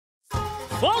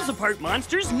Falls Apart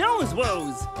Monsters knows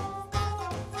Woes.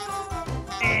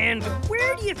 And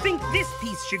where do you think this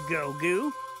piece should go,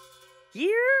 Goo?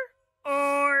 Here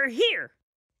or here?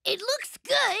 It looks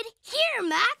good. Here,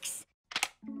 Max.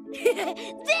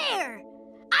 There!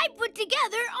 I put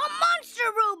together a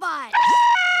monster robot!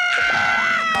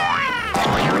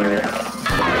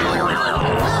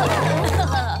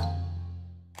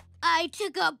 I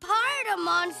took apart a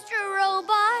monster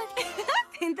robot.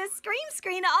 The Scream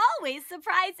Screen always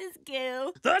surprises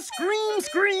Goo. The Scream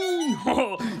Screen!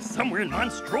 Oh, somewhere in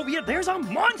Monstrovia, there's a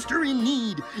monster in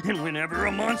need. And whenever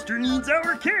a monster needs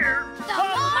our care, the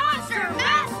Monster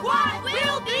Math Squad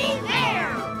will be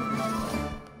there!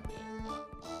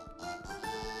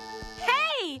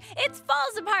 Hey, it's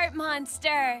Falls Apart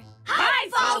Monster. Hi,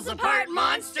 Falls Apart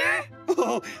Monster!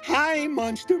 Oh, hi,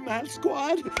 Monster Math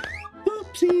Squad.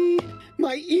 Oopsie,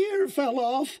 my ear fell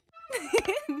off.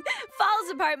 Falls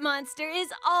Apart Monster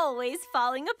is always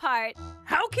falling apart.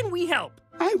 how can we help?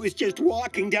 I was just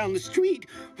walking down the street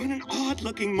when an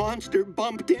odd-looking monster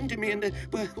bumped into me and,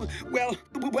 well,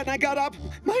 when I got up,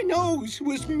 my nose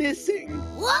was missing.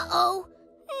 Uh-oh.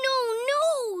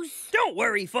 No nose. Don't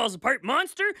worry, Falls Apart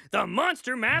Monster. The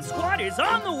Monster Math Squad is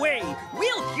on the way.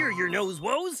 We'll cure your nose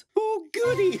woes. Oh,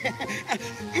 goody.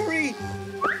 Hurry.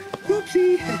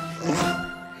 Oopsie.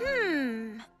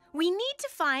 We need to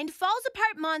find Falls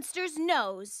Apart Monster's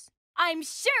nose. I'm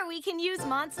sure we can use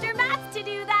Monster Math to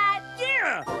do that.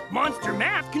 Yeah, Monster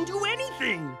Math can do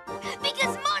anything.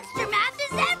 Because Monster Math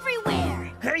is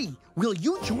everywhere. Hey, will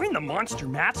you join the Monster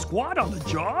Math Squad on the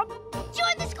job?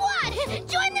 Join the squad.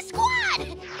 Join the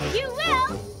squad. You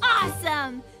will?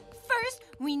 Awesome. First,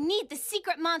 we need the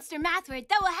secret monster math word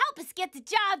that will help us get the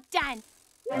job done.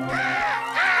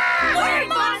 Word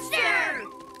monster!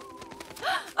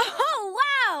 Oh,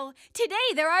 wow! Today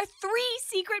there are 3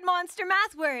 secret monster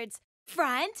math words.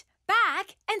 Front,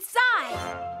 back, and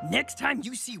side. Next time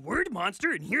you see Word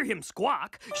Monster and hear him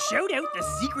squawk, shout out the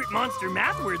secret monster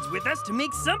math words with us to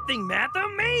make something math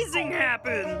amazing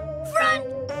happen.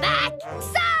 Front, back,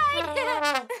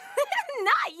 side!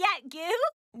 Not yet, Goo.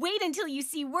 Wait until you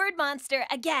see Word Monster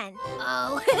again.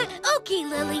 Oh, okay,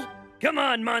 Lily. Come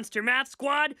on, Monster Math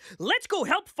Squad. Let's go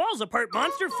help Falls Apart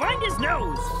Monster find his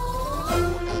nose.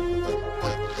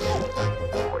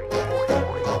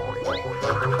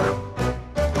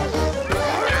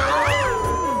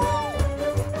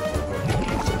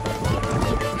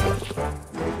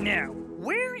 Now,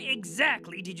 where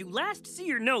exactly did you last see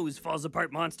your nose, Falls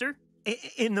Apart Monster?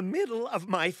 In the middle of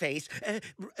my face,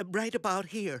 right about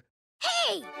here.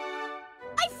 Hey!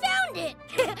 I found it!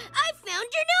 I found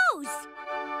your nose!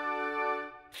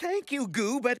 Thank you,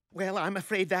 Goo, but, well, I'm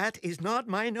afraid that is not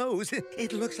my nose.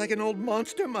 It looks like an old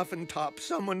monster muffin top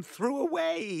someone threw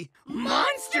away.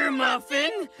 Monster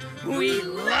Muffin? We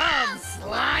love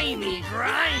slimy,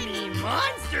 grimy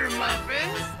monster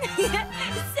muffins!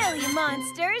 Silly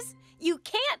monsters. You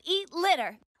can't eat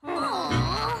litter.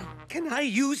 Aww. Can I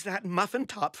use that muffin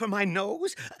top for my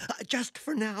nose? Just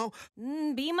for now.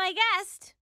 Be my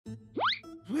guest.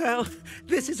 Well,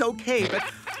 this is okay, but,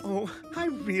 oh, I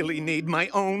really need my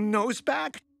own nose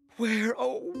back. Where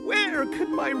could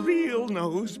my real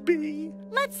nose be?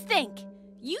 Let's think.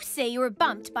 You say you were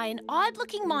bumped by an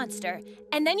odd-looking monster,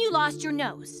 and then you lost your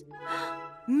nose.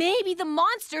 Maybe the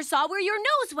monster saw where your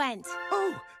nose went.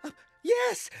 Oh,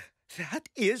 yes, that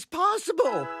is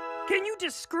possible. Can you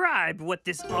describe what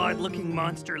this odd-looking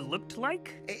monster looked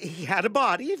like? He had a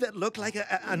body that looked like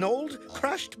an old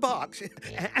crushed box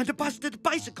and a busted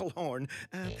bicycle horn.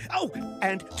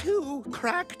 And 2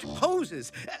 cracked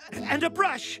hoses and a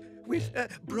brush with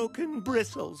broken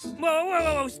bristles.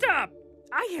 Whoa, stop!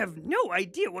 I have no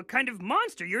idea what kind of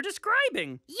monster you're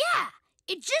describing. Yeah,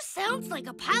 it just sounds like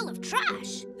a pile of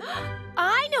trash.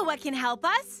 I know what can help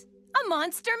us. A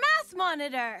monster math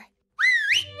monitor.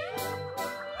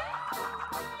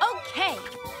 Okay,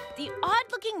 the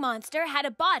odd-looking monster had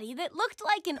a body that looked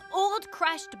like an old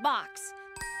crushed box.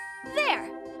 There,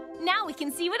 now we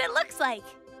can see what it looks like.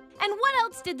 And what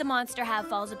else did the monster have,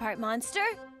 Falls Apart Monster?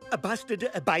 A busted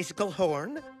bicycle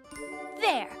horn.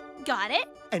 There, got it.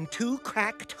 And 2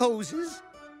 cracked hoses.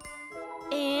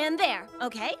 And there,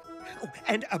 okay. Oh,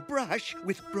 and a brush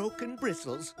with broken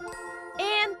bristles.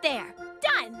 And there,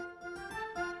 done.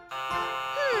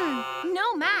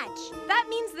 No match. That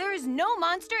means there is no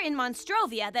monster in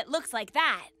Monstrovia that looks like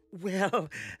that. Well,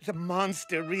 the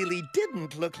monster really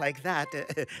didn't look like that.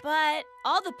 But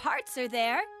all the parts are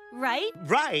there, right?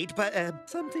 Right, but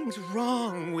something's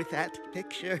wrong with that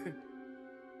picture.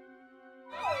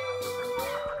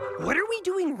 What are we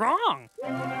doing wrong?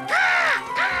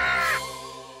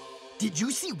 Did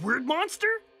you see Word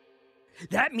Monster?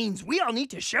 That means we all need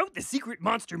to shout the secret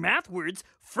monster math words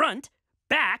front,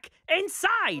 back, and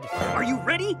side. Are you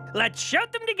ready? Let's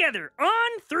shout them together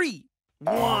on 3.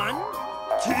 1,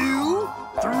 2,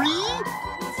 3.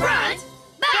 Front,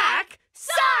 back,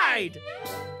 side!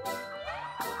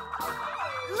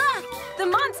 Look, the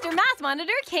monster math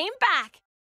monitor came back.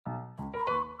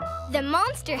 The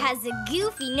monster has a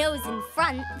goofy nose in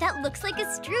front that looks like a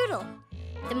strudel.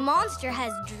 The monster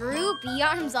has droopy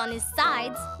arms on his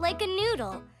sides like a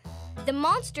noodle. The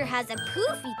monster has a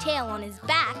poofy tail on his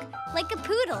back like a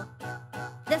poodle.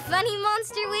 The funny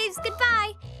monster waves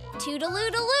goodbye.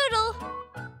 Toodaloo-daloodle.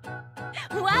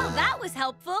 Well, that was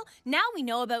helpful. Now we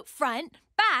know about front,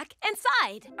 back, and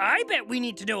side. I bet we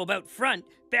need to know about front,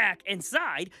 back, and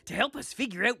side to help us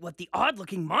figure out what the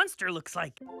odd-looking monster looks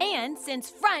like. And since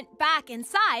front, back, and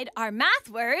side are math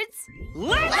words,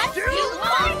 Let's do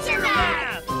monster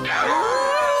math!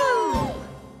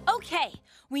 Okay,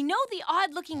 we know the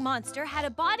odd-looking monster had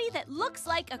a body that looks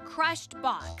like a crushed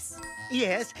box.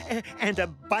 Yes, and a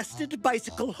busted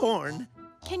bicycle horn.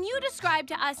 Can you describe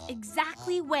to us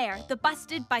exactly where the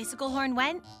busted bicycle horn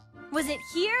went? Was it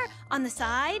here on the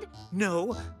side?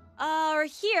 No. Or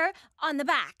here on the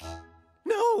back?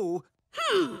 No.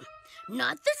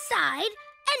 Not the side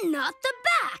and not the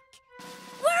back.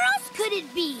 Where else could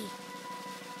it be?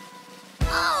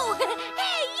 Oh,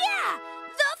 hey, yeah!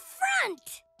 The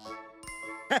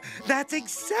front! That's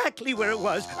exactly where it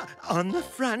was. On the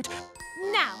front.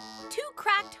 Now, 2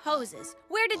 cracked hoses.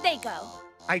 Where did they go?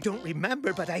 I don't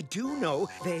remember, but I do know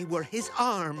they were his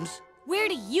arms. Where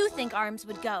do you think arms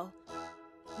would go?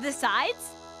 The sides?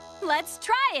 Let's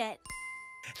try it.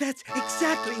 That's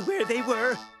exactly where they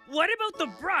were. What about the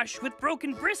brush with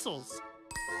broken bristles?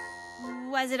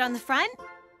 Was it on the front?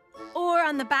 Or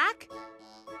on the back?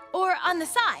 Or on the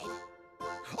side?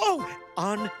 Oh,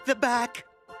 on the back.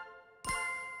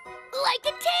 Like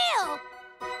a tail!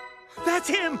 That's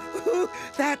him.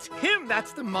 That's him.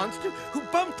 That's the monster who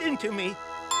bumped into me.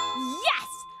 Yes!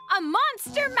 A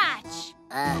monster match!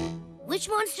 Which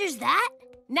monster's that?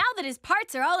 Now that his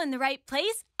parts are all in the right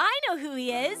place, I know who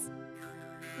he is.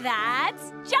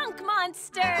 That's Junk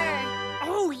Monster!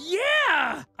 Oh,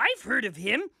 yeah! I've heard of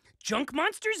him. Junk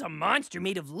Monster's a monster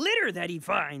made of litter that he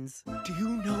finds. Do you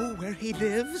know where he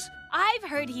lives? I've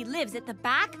heard he lives at the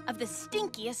back of the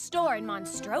stinkiest store in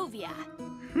Monstrovia.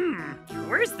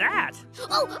 Where's that?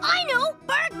 Oh, I know!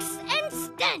 Barks and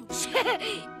stench!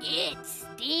 It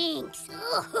stinks!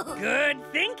 Good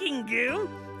thinking, Goo.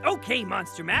 Okay,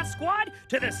 Monster Math Squad,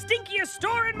 to the stinkiest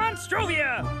store in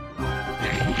Monstrovia!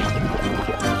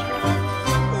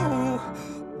 Oh,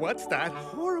 what's that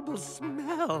horrible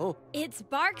smell? It's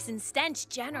Barks and Stench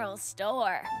General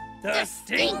Store. The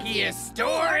stinkiest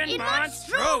store in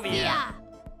Monstrovia!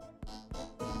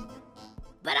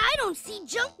 But I don't see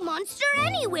Junk Monster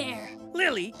anywhere.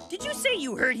 Lily, did you say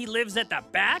you heard he lives at the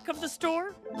back of the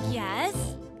store? Yes?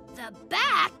 The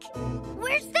back?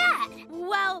 Where's that?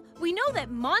 Well, we know that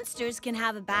monsters can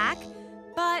have a back,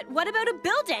 but what about a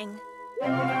building?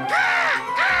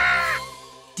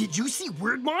 Did you see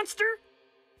Word Monster?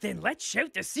 Then let's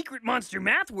shout the secret monster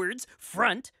math words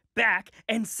front, back,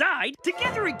 and side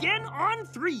together again on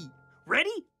 3.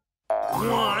 Ready?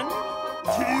 1,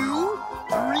 2,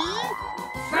 3.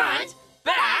 Front,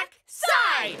 back,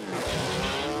 side!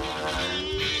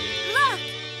 Look!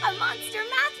 A monster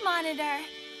math monitor!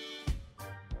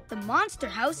 The monster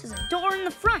house has a door in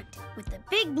the front with a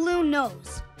big blue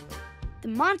nose. The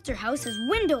monster house has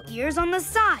window ears on the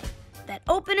side that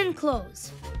open and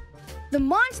close. The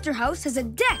monster house has a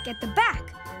deck at the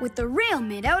back with a rail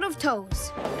made out of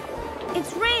toes.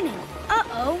 It's raining.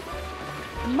 Uh-oh.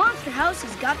 The monster house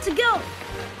has got to go.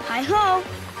 Hi-ho.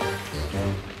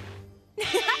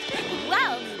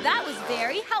 Well, that was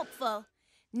very helpful.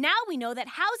 Now we know that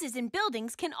houses and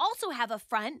buildings can also have a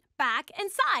front, back, and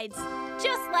sides,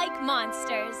 just like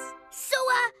monsters. So,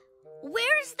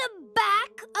 where's the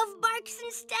back of Barks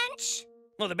and Stench?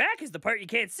 Well, the back is the part you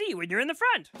can't see when you're in the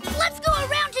front. Let's go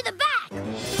around to the back!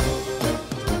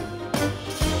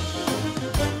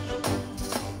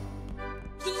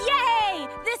 Yay!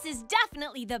 This is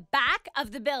definitely the back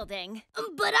of the building.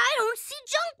 But I don't see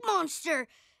Junk Monster.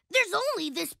 There's only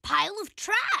this pile of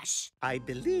trash. I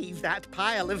believe that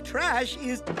pile of trash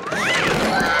is...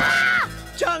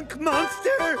 Junk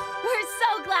Monster! We're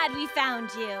so glad we found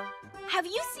you. Have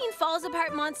you seen Falls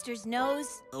Apart Monster's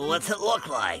nose? What's it look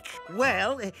like?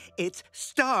 Well, it's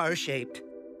star-shaped.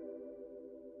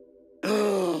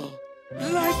 Oh,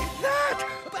 like that!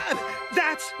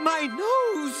 That's my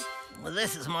nose! Well,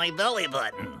 this is my belly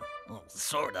button. Well,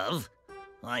 sort of.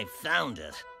 I found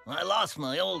it. I lost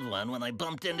my old one when I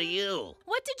bumped into you.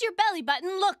 What did your belly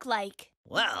button look like?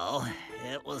 Well,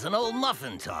 it was an old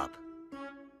muffin top.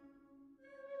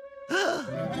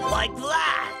 Like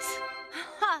that!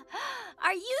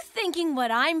 Are you thinking what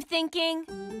I'm thinking?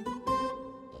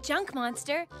 Junk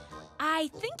Monster, I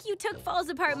think you took Falls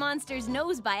Apart Monster's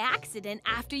nose by accident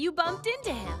after you bumped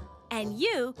into him. And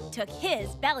you took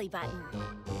his belly button.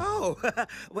 Oh,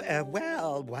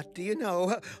 well, what do you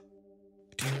know?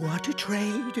 Do you want to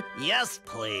trade? Yes,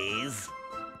 please.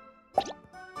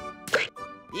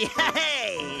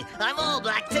 Yay! I'm all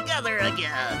back together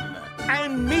again.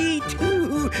 And me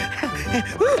too.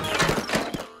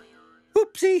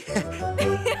 Oopsie.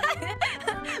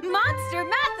 Monster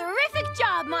Math, terrific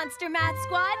job, Monster Math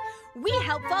Squad. We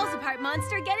helped Falls Apart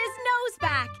Monster get his nose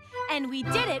back. And we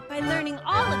did it by learning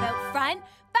all about front,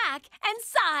 back, and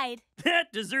side.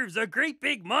 That deserves a great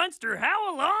big monster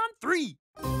howl on 3.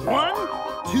 1,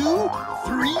 2,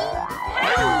 3.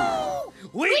 Howl!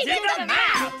 We did the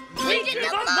math! We did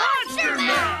the monster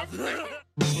math!